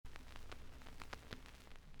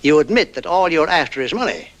You admit that all you're after is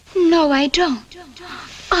money. No, I don't.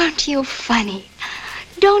 Aren't you funny?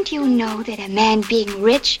 Don't you know that a man being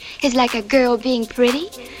rich is like a girl being pretty?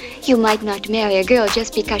 You might not marry a girl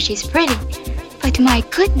just because she's pretty, but my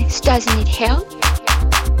goodness, doesn't it help?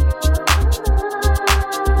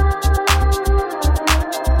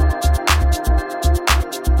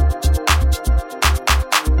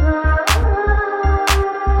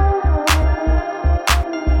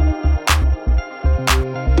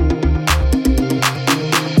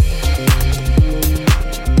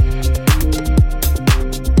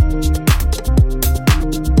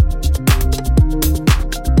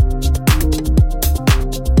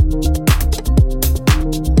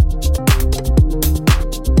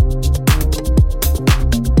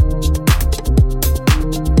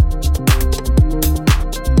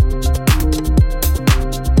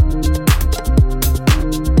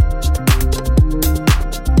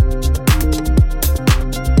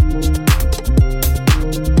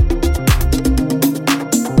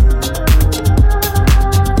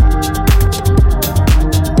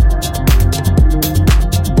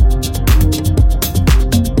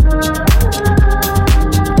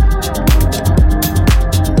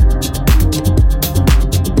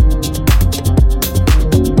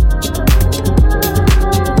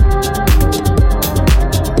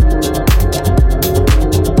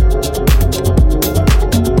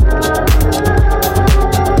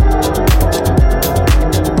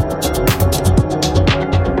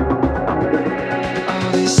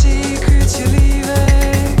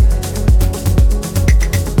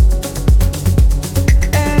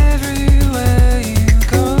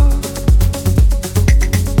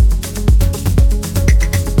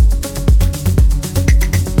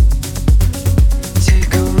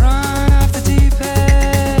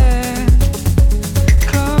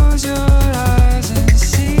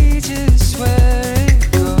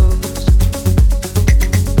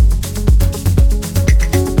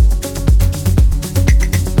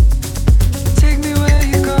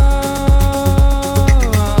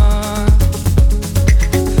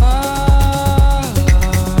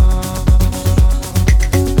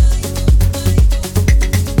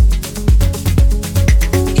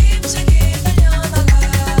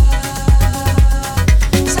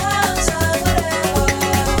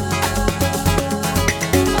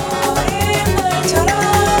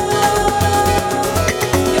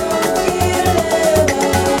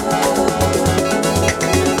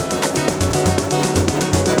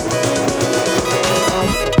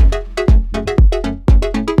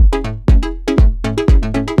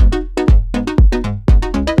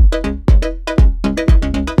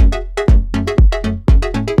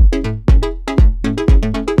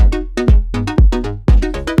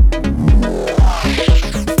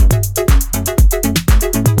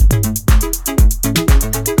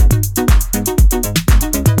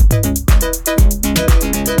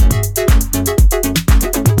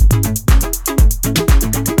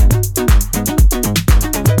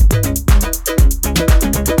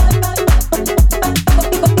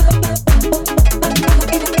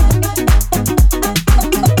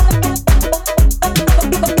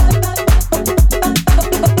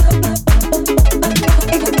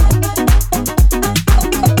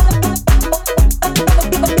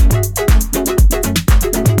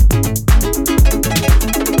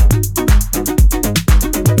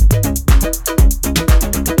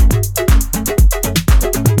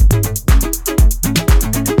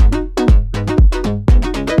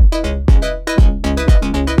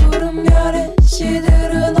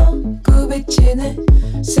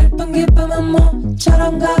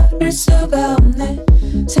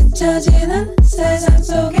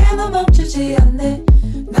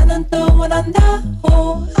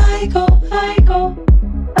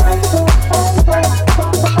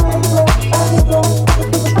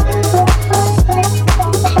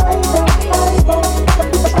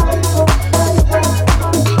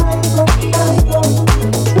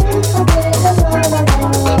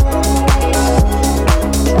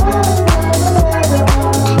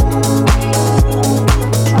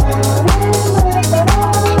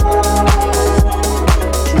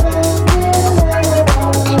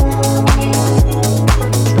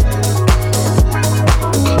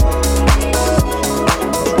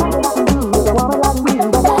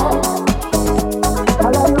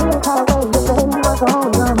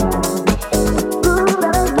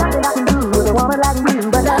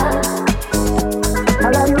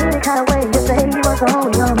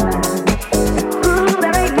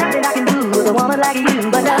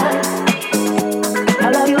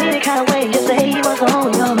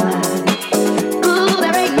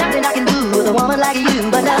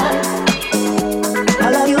 I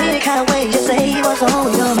love you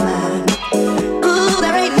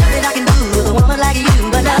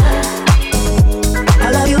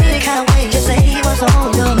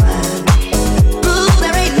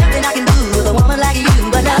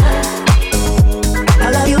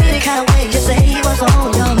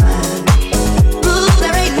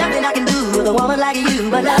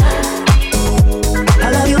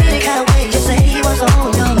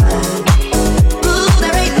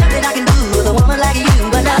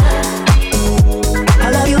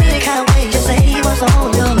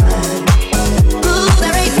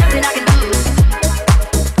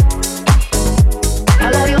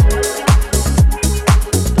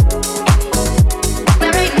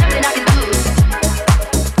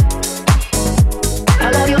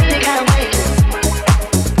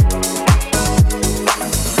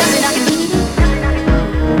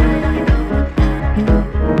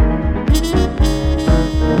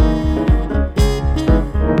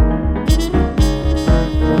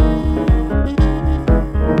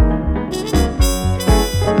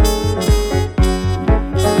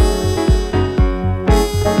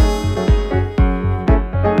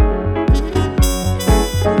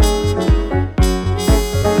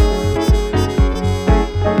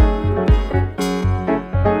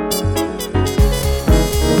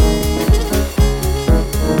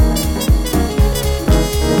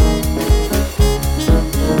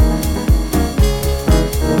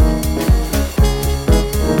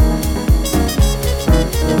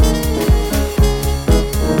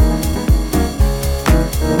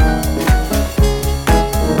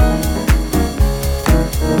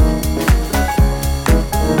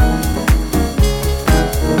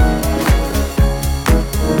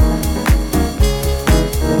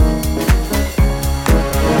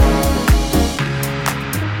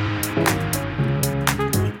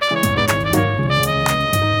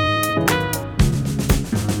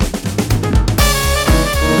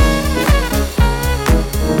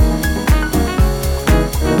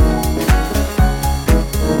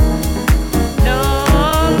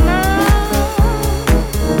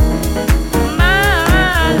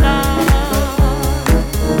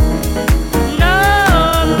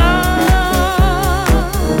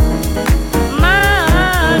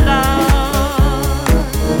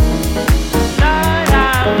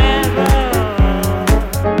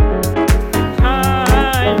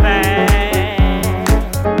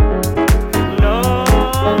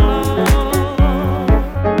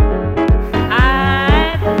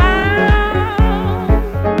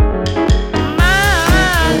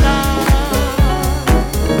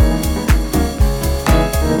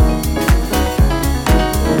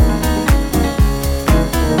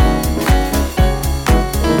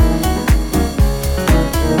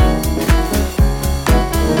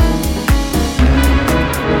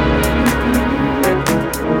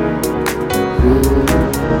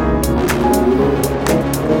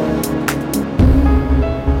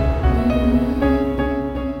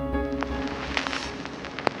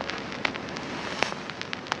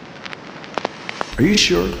Are you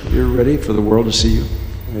sure you're ready for the world to see you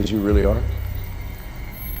as you really are?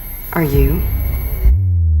 Are you?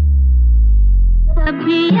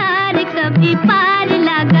 कभी यार कभी पार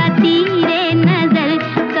लगाती रे नजर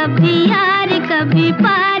कभी यार कभी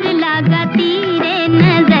पार लगाती रे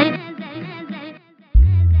नजर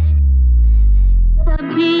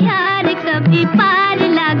कभी यार कभी पार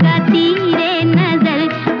लगाती रे नजर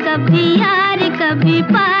कभी यार कभी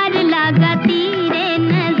पार लगाती रे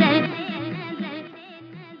नजर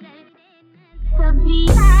कभी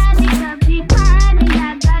यार कभी पार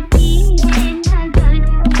लगाती रे नजर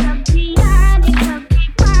कभी यार कभी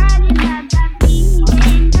पार लगाती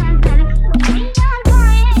रे नजर मियां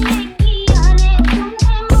गाए की अरे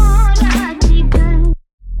तूने मोरा जिगर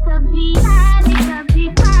कभी यार कभी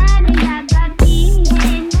पार लगाती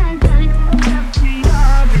रे नजर कभी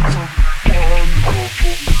यार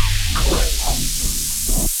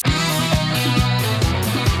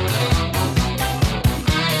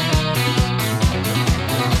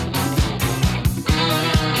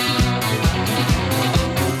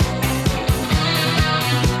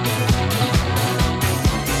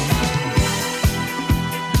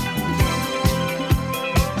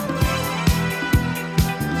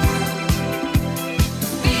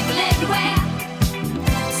People everywhere,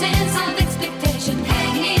 sense of expectation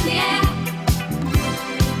hanging in the air.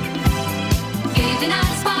 Giving out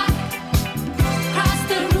a spark, across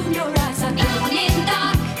the room your eyes are glowing in the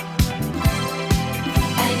dark.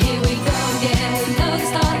 And here we go again, we know the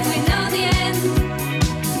start, we know the end.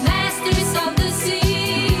 Masters of the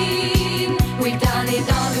scene, we've done it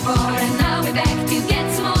all before and now we're back to get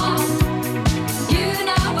some more. You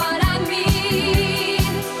know what I mean.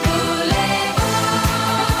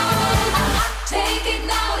 Take it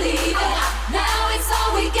now, leave it. Now it's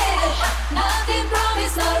all we get. Nothing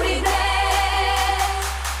promised, no regret.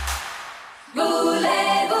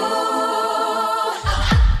 Voulez-vous?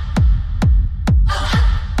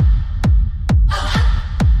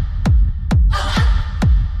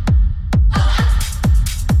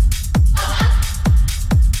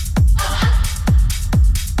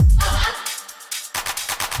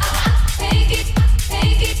 Take it,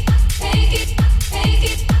 take it, take it, take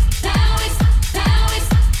it. Now it's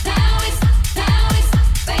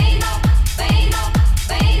fade up, fade up,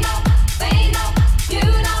 fade up, fade up. You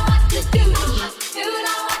know what to do, you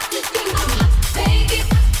know what to do. Take it,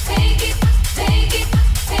 take it, take it,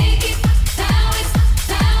 take it. Now it's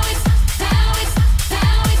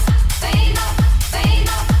fade up, fade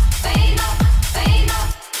up, fade up, fade up.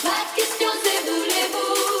 La question c'est voulez-vous?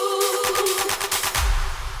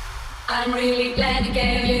 I'm really glad you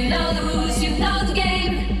came. You know the rules, you know the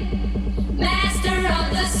game. Master of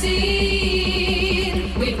the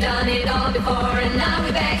scene. We've done it all before and now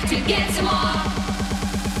we're back to get some more.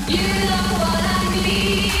 You know what I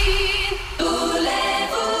mean.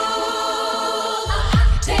 Voulez-vous?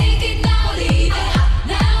 Take it now, leave it.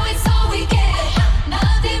 Now it's all we get.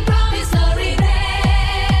 Nothing promised, no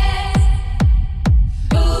regret.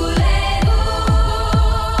 Voulez-vous?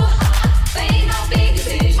 Fais no big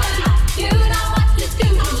decision. You know what to do.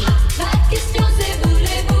 La question c'est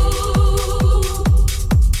voulez-vous?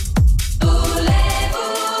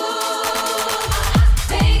 Voulez-vous?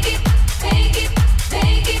 Take it, take it,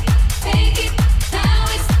 take it, take it.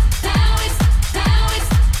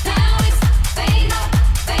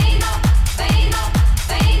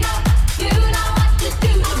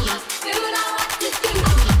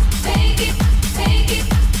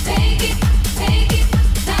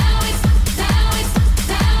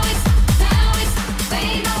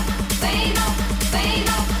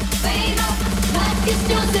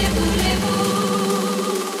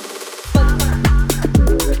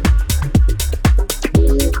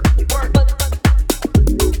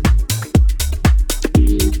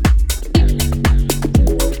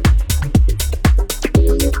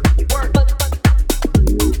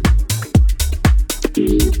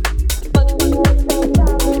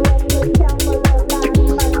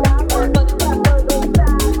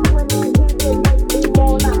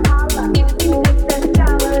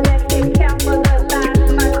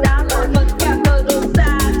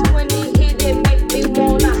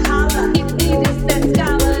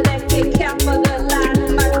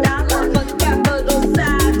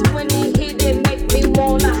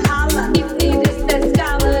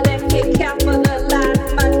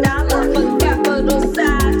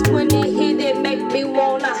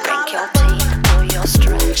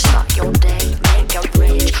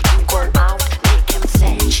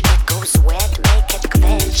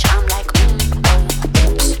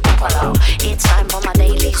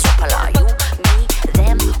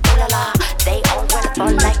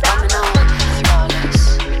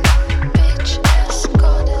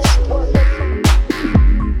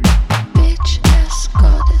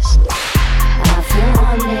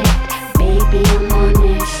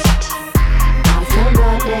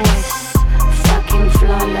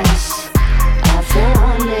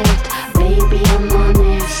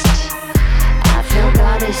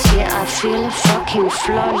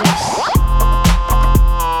 flawless.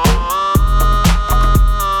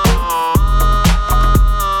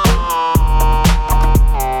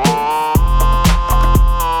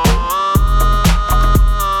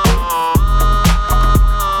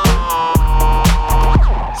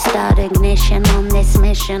 Ignition on this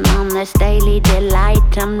mission, on this daily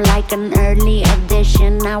delight. I'm like an early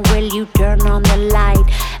edition. Now will you turn on the light?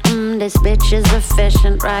 This bitch is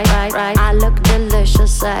efficient, right? I look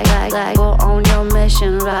delicious, I go on your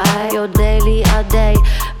mission, right? Your daily a day.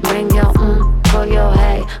 Bring your for your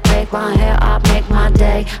hey. Make my hair up, make my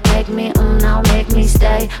day. Make me now make me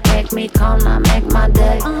stay. Make me calm, now make my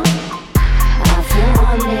day. I feel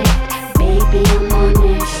on it, baby, I'm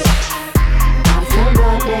honest. I feel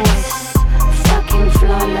goddess, fucking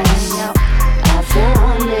flawless. I feel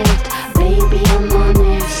on it, baby, I'm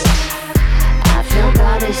honest. I feel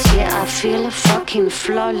goddess, yeah, I feel fucking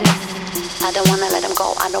flawless. I don't wanna let him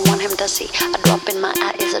go, I don't want him to see. A drop in my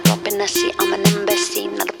eye is a drop in the sea. I'm an embassy,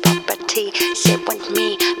 not a property. Sit with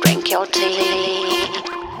me, drink your tea.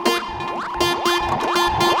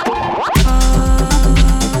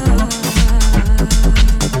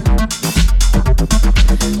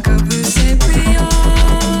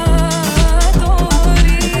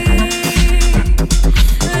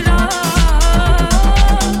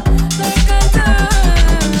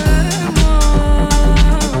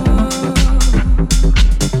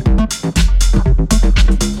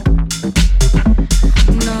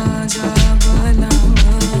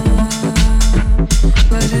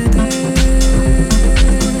 But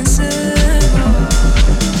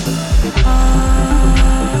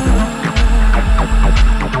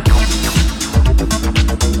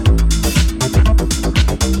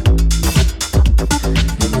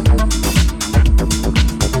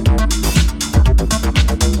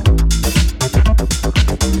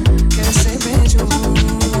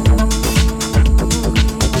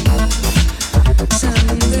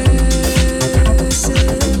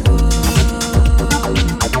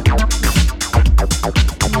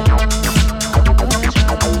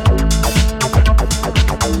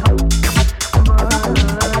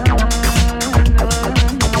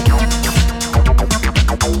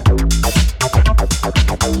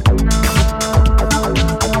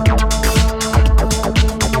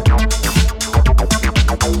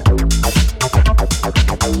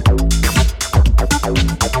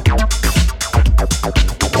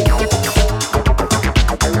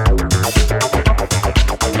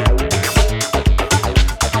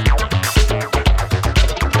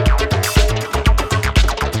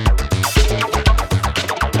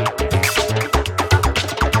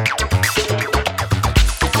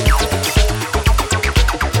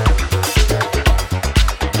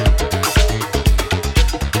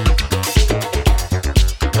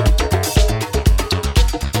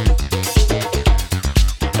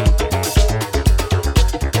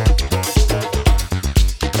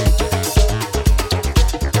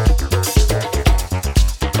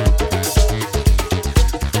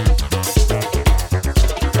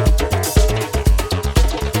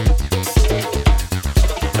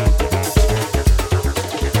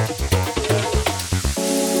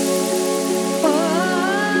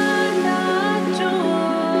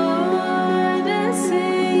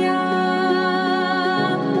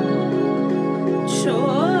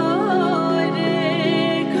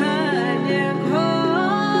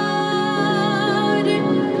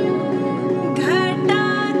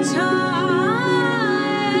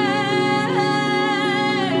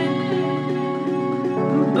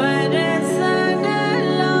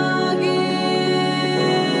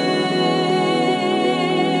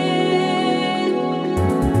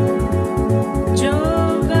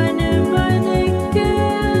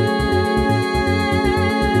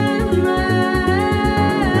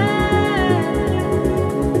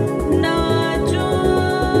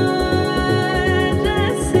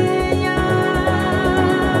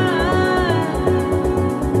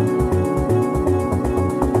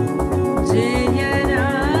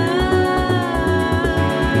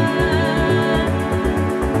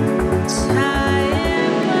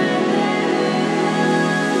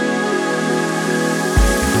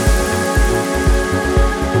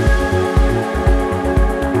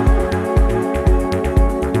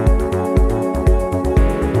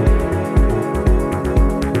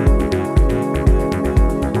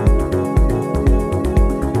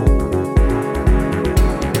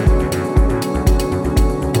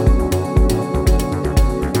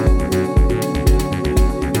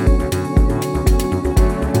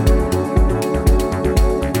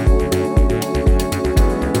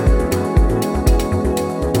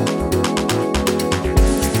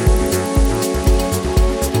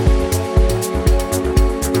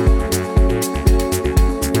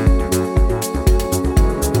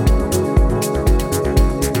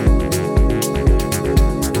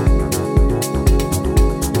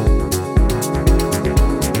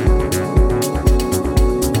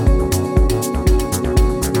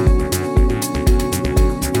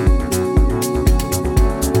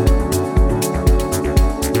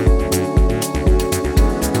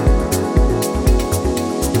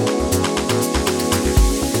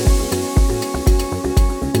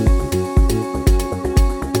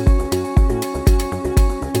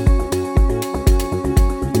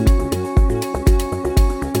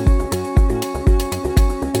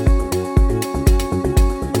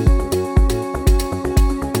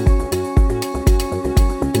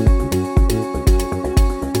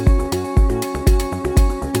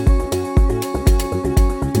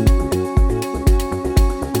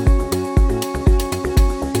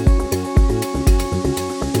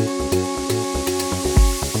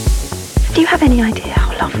have any idea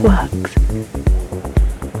how love works?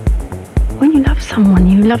 When you love someone,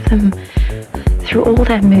 you love them through all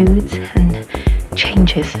their moods and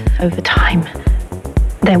changes over time.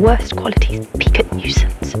 Their worst qualities peak at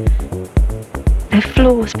nuisance. Their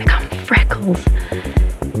flaws become freckles.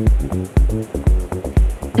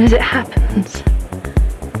 As it happens,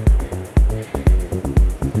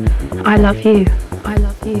 I love you. I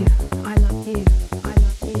love you.